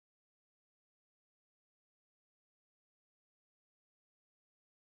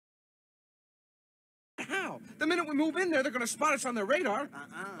How? The minute we move in there, they're gonna spot us on their radar.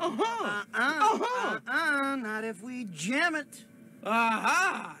 Not if we jam it.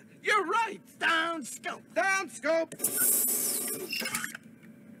 Aha! You're right! Down scope. Down scope!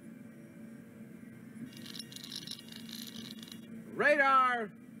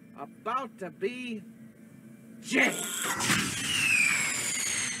 Radar about to be jammed.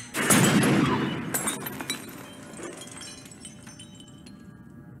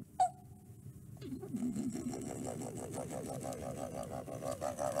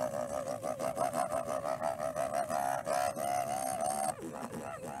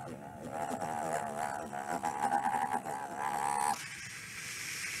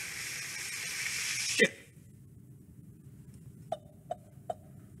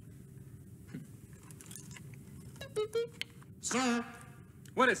 Sir,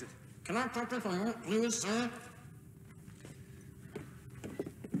 What is it? can I talk to you, please, sir?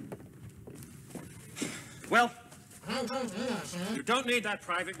 Well, I'm trying to hear, sir. You don't need that,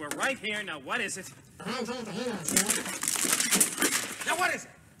 Private. We're right here. Now, what is it? I'm trying to hear, sir. now what is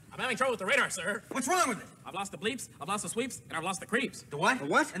it? I'm having trouble with the radar, sir. What's wrong with it? I've lost the bleeps, I've lost the sweeps, and I've lost the creeps. The what? The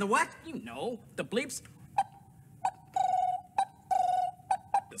what? And the what? You know, the bleeps,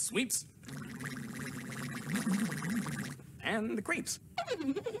 the sweeps, and the creeps.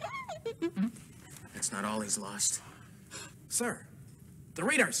 That's not all he's lost. Sir, the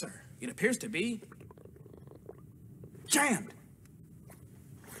radar, sir. It appears to be Jammed.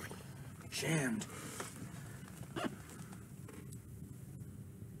 Jammed.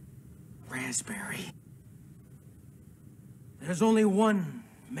 Raspberry. There's only one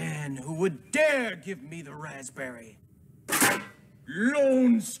man who would dare give me the raspberry.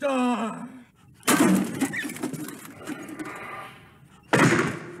 Lone Star.